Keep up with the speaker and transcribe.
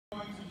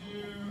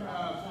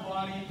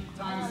body.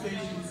 Time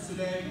stations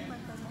today.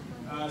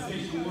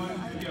 Station 1 is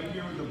going to be up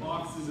here with the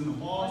boxes and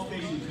the wall.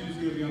 Station 2 is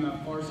going to be on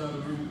that far side of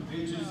the room with the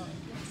benches.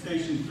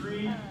 Station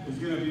 3 is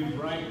going to be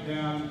right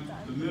down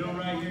the middle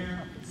right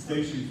here.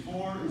 Station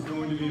 4 is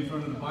going to be in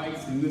front of the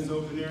bikes in this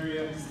open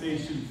area.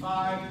 Station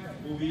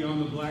 5 will be on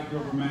the black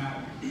rubber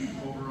mat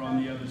over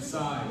on the other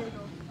side.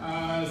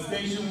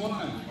 Station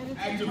 1,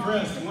 active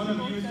rest. One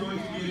of you is going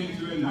to get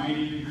into a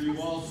 90-degree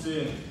wall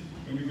sit,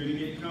 and you're going to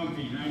get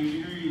comfy.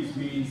 90 degrees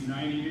means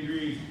 90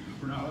 degrees.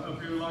 We're not up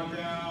here locked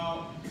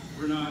out.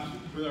 We're not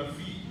with our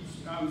feet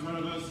out in front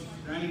of us.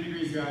 90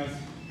 degrees, guys.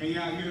 Hang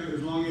out here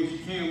as long as you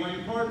can. While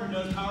your partner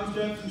does power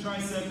steps and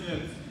tricep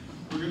dips,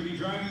 we're going to be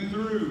driving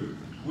through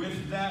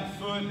with that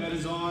foot that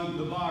is on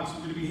the box.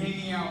 We're going to be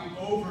hanging out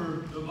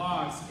over the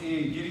box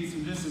and getting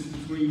some distance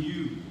between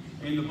you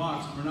and the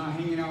box. We're not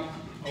hanging out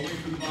away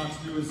from the box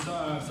doing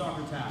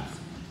soccer taps.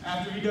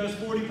 After he does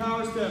 40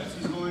 power steps,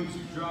 he's going to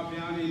drop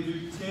down and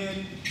do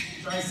 10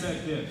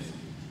 tricep dips.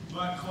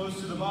 Butt close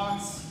to the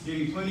box,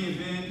 getting plenty of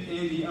bend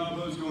in the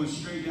elbows, going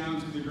straight down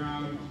to the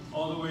ground,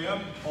 all the way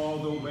up, all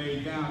the way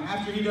down.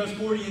 After he does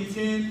 40 and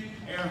 10,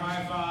 air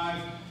high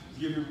five,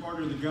 give your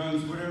partner the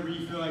guns, whatever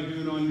you feel like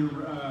doing on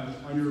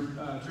your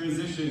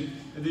transition,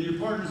 and then your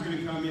partner's going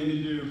to come in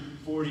and do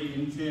 40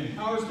 and 10.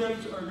 Power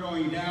steps are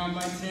going down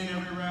by 10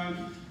 every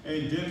round,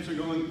 and dips are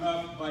going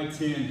up by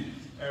 10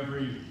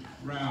 every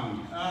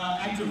round.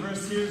 Active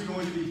rest here is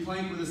going to be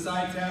plank with a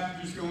side tap.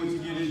 You're just going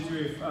to get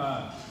into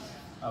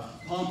a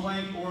palm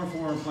plank or a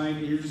forearm plank,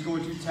 and you're just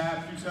going to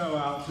tap your toe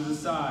out to the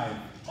side,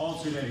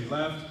 alternating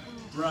left,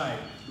 right,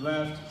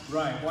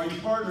 While your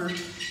partner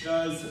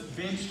does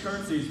bench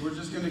curtsies, we're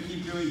just going to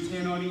keep doing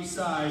 10 on each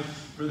side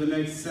for the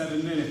next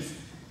 7 minutes.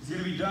 It's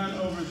going to be done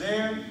over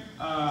there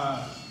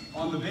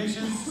on the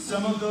benches.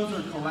 Some of those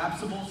are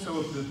collapsible, so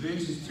if the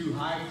bench is too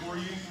high for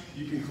you,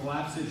 you can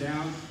collapse it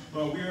down.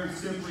 But we are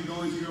simply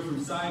going to go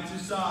from side to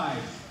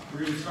side.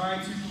 We're going to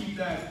try to keep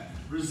that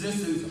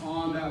resistance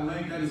on that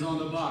leg that is on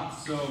the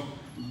box. So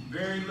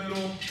very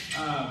little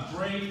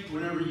break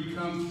whenever you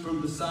come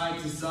from the side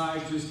to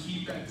side. Just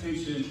keep that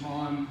tension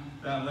on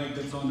that leg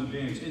that's on the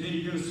bench. And then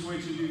you're going to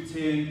switch and do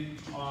 10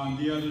 on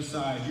the other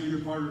side. You and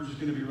your partner are just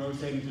going to be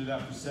rotating through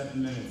that for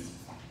 7 minutes.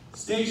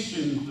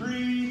 Station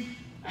 3,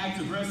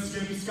 active rest is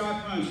going to be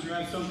Scott Punch.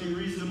 Grab something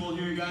reasonable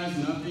here, guys,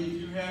 nothing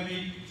too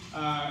heavy.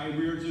 And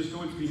we are just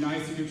going to be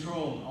nice and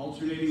controlled,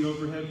 alternating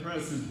overhead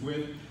presses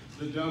with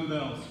the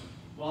dumbbells.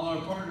 While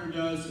our partner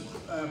does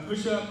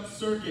push-up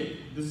circuit,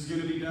 this is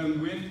going to be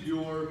done with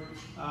your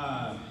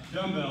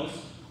dumbbells.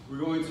 We're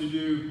going to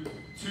do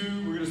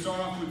 2, we're going to start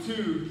off with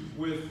 2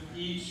 with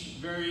each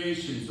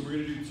variation. So we're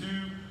going to do 2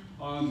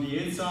 on the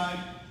inside,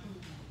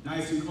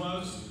 nice and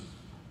close,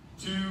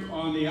 2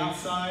 on the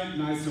outside,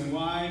 nice and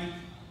wide.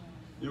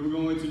 Then we're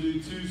going to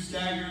do 2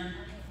 staggered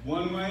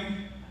one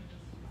way,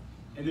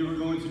 and then we're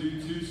going to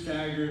do 2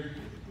 staggered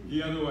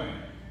the other way.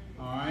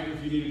 All right,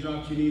 if you need to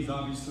drop your knees,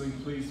 obviously,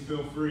 please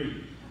feel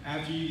free.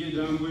 After you get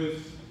done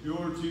with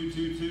your 2,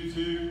 2, 2,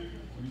 2,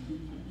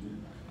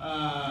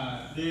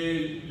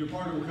 then your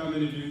partner will come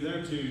in and do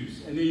their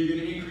 2s. And then you're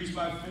going to increase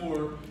by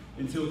 4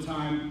 until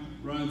time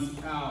runs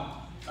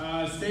out.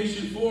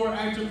 Station 4,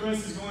 active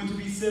rest is going to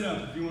be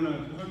sit-up. If you want to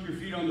hook your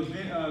feet on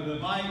the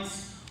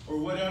bikes or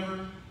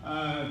whatever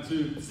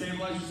to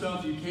stabilize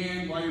yourself, you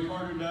can. While your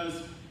partner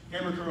does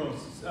hammer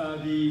curls,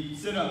 the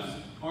sit-ups.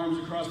 Arms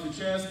across the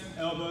chest,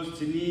 elbows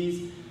to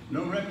knees.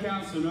 No rep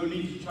count, so no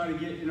need to try to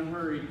get in a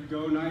hurry.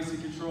 Go nice and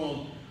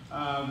controlled.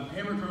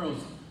 Hammer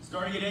curls,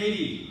 starting at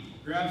 80.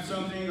 Grab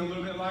something a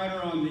little bit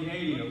lighter on the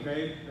 80,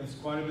 okay? That's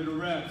quite a bit of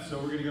reps. So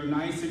we're gonna go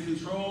nice and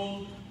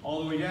controlled,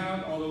 all the way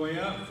down, all the way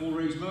up, full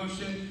range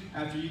motion.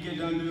 After you get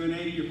done doing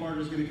 80, your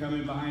partner's gonna come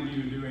in behind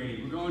you and do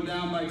 80. We're going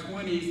down by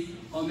 20s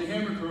on the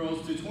hammer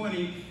curls to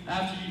 20.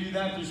 After you do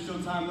that, there's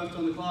still time left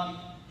on the clock.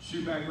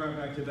 Shoot back right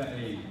back to that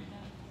 80.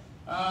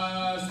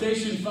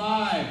 Station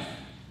 5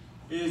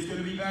 is going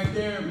to be back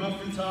there,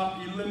 muffin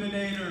top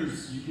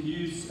eliminators. You can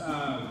use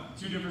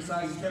 2 different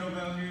sizes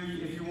kettlebell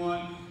here if you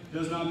want,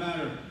 does not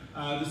matter.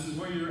 This is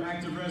where your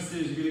active rest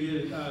is. You're going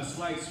to get a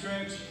slight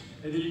stretch,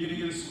 and then you're going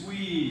to get a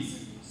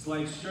squeeze.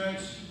 Slight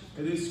stretch,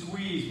 and then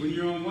squeeze. When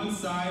you're on one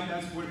side,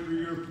 that's where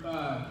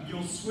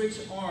you'll switch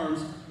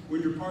arms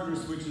when your partner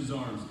switches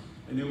arms.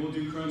 And then we'll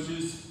do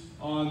crunches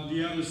on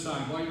the other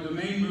side. While the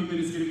main movement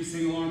is going to be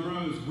single arm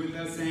rows with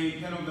that same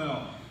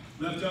kettlebell.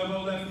 Left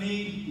elbow, left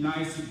knee,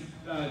 nice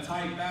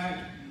tight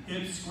back,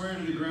 hips square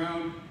to the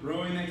ground,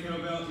 rowing that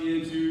kettlebell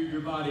into your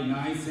body,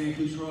 nice and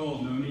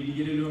controlled. No need to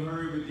get into a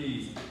hurry with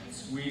these.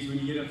 Squeeze when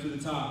you get up to the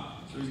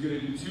top. So he's going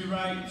to do 2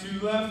 right,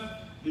 2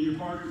 left, then your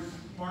partner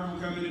will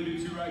come in and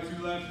do 2 right,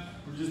 2 left.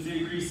 We're just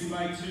increasing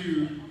by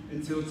 2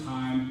 until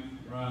time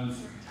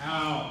runs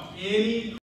out.